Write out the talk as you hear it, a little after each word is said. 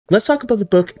Let's talk about the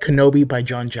book Kenobi by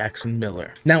John Jackson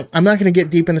Miller. Now, I'm not going to get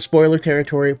deep into spoiler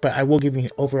territory, but I will give you an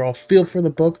overall feel for the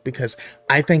book because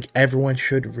I think everyone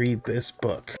should read this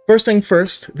book. First thing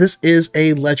first, this is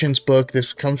a Legends book.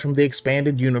 This comes from the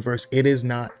expanded universe. It is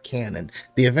not canon.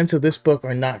 The events of this book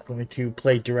are not going to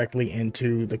play directly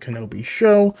into the Kenobi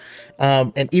show.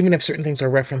 And even if certain things are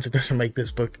referenced, it doesn't make this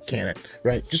book canon,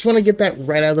 right? Just want to get that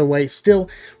right out of the way. Still,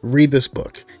 read this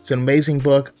book. It's an amazing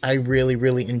book. I really,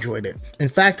 really enjoyed it. In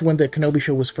fact, when the Kenobi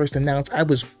show was first announced, I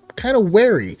was kind of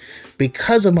wary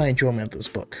because of my enjoyment of this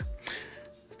book.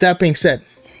 That being said,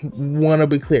 want to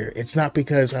be clear, it's not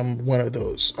because I'm one of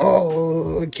those,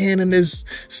 oh, canon is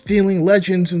stealing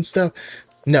Legends and stuff.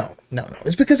 No.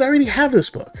 It's because I already have this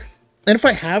book. And if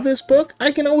I have this book,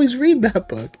 I can always read that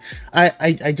book.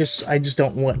 I just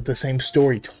don't want the same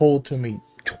story told to me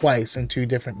twice in two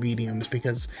different mediums,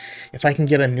 because if I can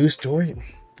get a new story,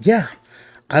 yeah,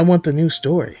 I want the new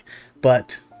story.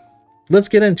 But let's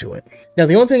get into it. Now,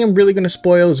 the only thing I'm really going to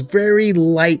spoil is very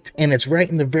light, and it's right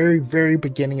in the very, very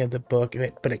beginning of the book,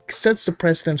 but it sets the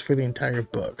precedence for the entire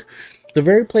book. The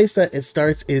very place that it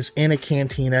starts is in a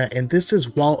cantina, and this is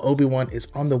while Obi-Wan is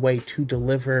on the way to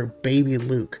deliver baby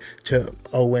Luke to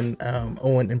Owen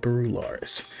and Beru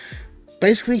Lars.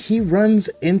 Basically, he runs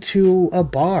into a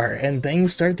bar, and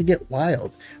things start to get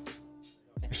wild.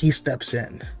 He steps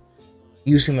in.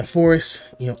 Using the Force,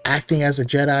 acting as a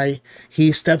Jedi,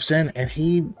 he steps in and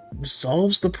he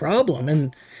solves the problem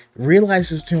and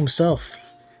realizes to himself,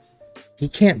 he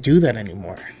can't do that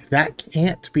anymore. That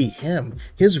can't be him.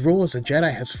 His role as a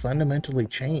Jedi has fundamentally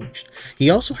changed.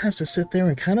 He also has to sit there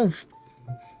and kind of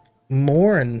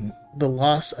mourn the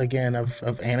loss again of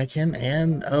Anakin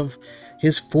and of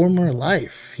his former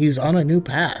life. He's on a new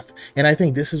path, and I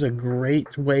think this is a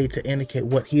great way to indicate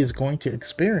what he is going to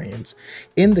experience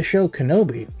in the show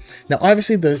Kenobi. Now,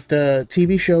 obviously, the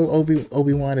TV show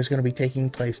Obi-Wan is going to be taking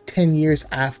place 10 years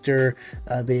after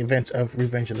the events of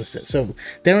Revenge of the Sith, so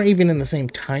they aren't even in the same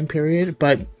time period,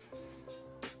 but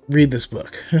read this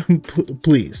book.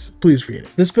 Please read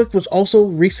it. This book was also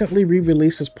recently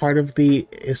re-released as part of the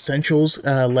Essentials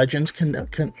Legends.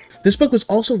 This book was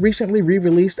also recently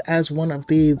re-released as one of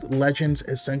the Legends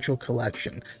Essential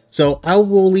Collection. So I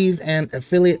will leave an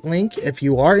affiliate link if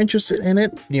you are interested in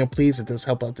it. Please, it does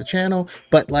help out the channel.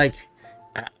 But like,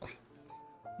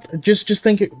 just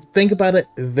think about it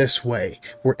this way.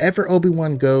 Wherever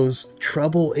Obi-Wan goes,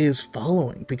 trouble is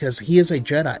following, because he is a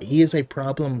Jedi. He is a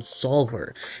problem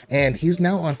solver, and he's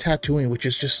now on Tatooine, which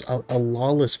is just a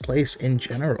lawless place in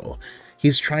general.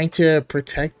 He's trying to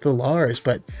protect the Lars,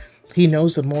 but he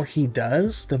knows the more he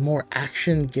does, the more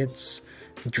action gets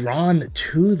drawn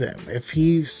to them. If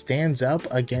he stands up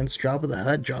against Jabba the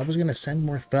Hutt, Jabba's going to send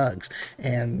more thugs,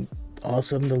 and all of a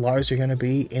sudden the Lars are going to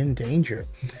be in danger.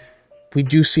 We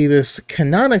do see this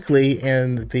canonically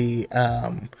in the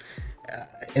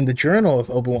journal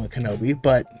of Obi-Wan Kenobi,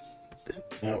 but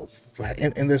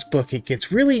in this book it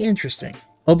gets really interesting.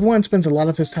 Obi-Wan spends a lot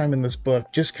of his time in this book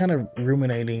just kind of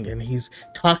ruminating, and he's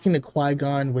talking to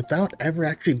Qui-Gon without ever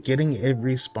actually getting a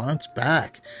response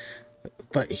back.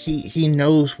 But he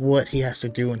knows what he has to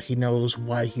do, and he knows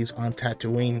why he's on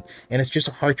Tatooine, and it's just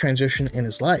a hard transition in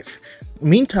his life.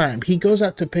 Meantime, he goes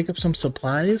out to pick up some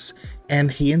supplies,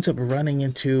 and he ends up running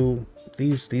into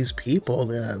these people,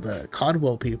 the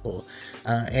Codwell people,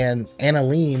 and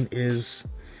Annalene is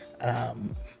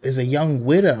a young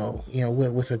widow,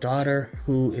 with a daughter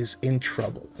who is in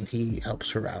trouble, and he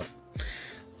helps her out.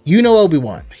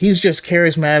 Obi-Wan, he's just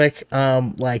charismatic,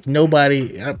 like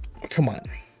nobody. Come on.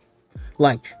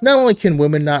 Like, not only can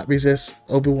women not resist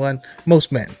Obi-Wan,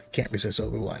 most men can't resist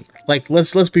Obi-Wan. Like,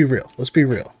 let's be real. Let's be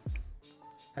real.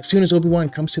 As soon as Obi-Wan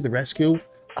comes to the rescue,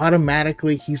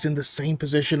 automatically he's in the same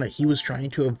position that he was trying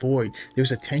to avoid.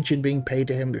 There's attention being paid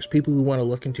to him. There's people who want to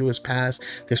look into his past.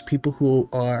 There's people who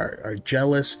are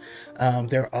jealous.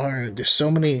 There's so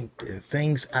many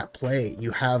things at play. You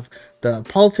have the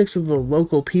politics of the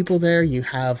local people there. You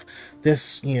have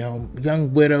this,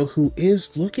 young widow who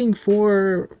is looking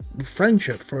for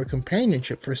friendship, for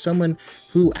companionship, for someone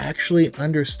who actually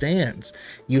understands.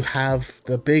 You have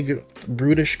the big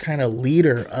brutish kind of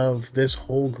leader of this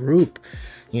whole group.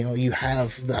 You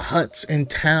have the Hutts in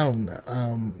town,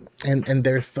 and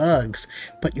their thugs,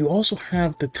 but you also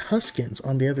have the Tuskens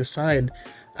on the other side.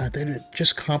 That it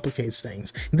just complicates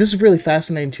things. And this is really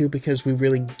fascinating too, because we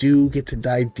really do get to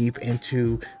dive deep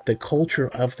into the culture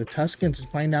of the Tuskens and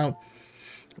find out,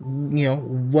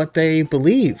 what they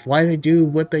believe, why they do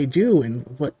what they do, and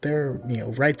what their,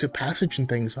 rites of passage and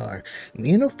things are.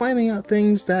 Finding out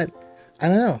things that I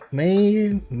don't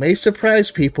know, may surprise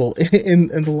people in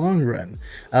the long run.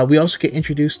 We also get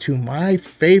introduced to my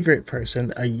favorite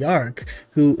person, a Yark,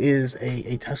 who is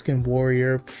a Tusken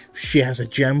warrior. She has a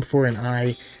gem for an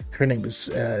eye. Her name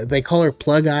is, they call her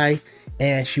Plug Eye,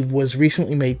 and she was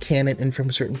recently made canon in From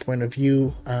a Certain Point of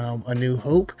View, A New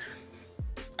Hope.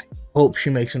 I hope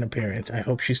she makes an appearance. I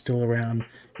hope she's still around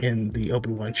in the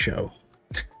Obi-Wan show.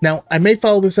 Now, I may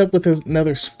follow this up with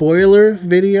another spoiler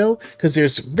video, because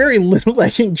there's very little I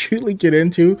can truly get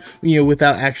into,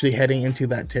 without actually heading into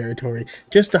that territory.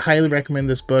 Just to highly recommend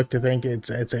this book, to think it's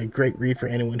a great read for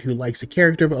anyone who likes the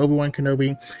character of Obi-Wan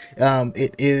Kenobi.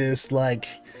 It is like,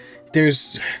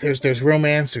 there's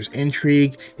romance, there's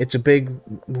intrigue, it's a big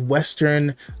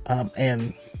Western,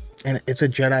 and it's a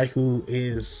Jedi who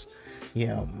is,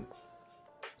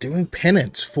 doing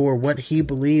penance for what he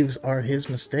believes are his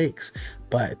mistakes,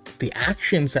 but the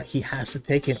actions that he has to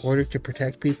take in order to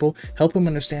protect people help him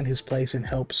understand his place and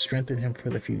help strengthen him for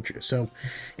the future. So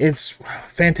it's a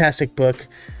fantastic book.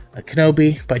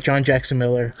 Kenobi by John Jackson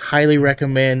Miller. Highly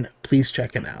recommend. Please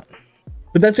check it out.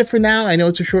 But that's it for now. I know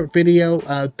it's a short video.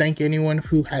 Thank anyone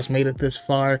who has made it this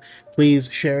far.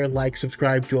 Please share, like,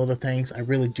 subscribe, do all the things. I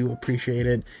really do appreciate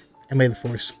it. And may the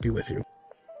Force be with you.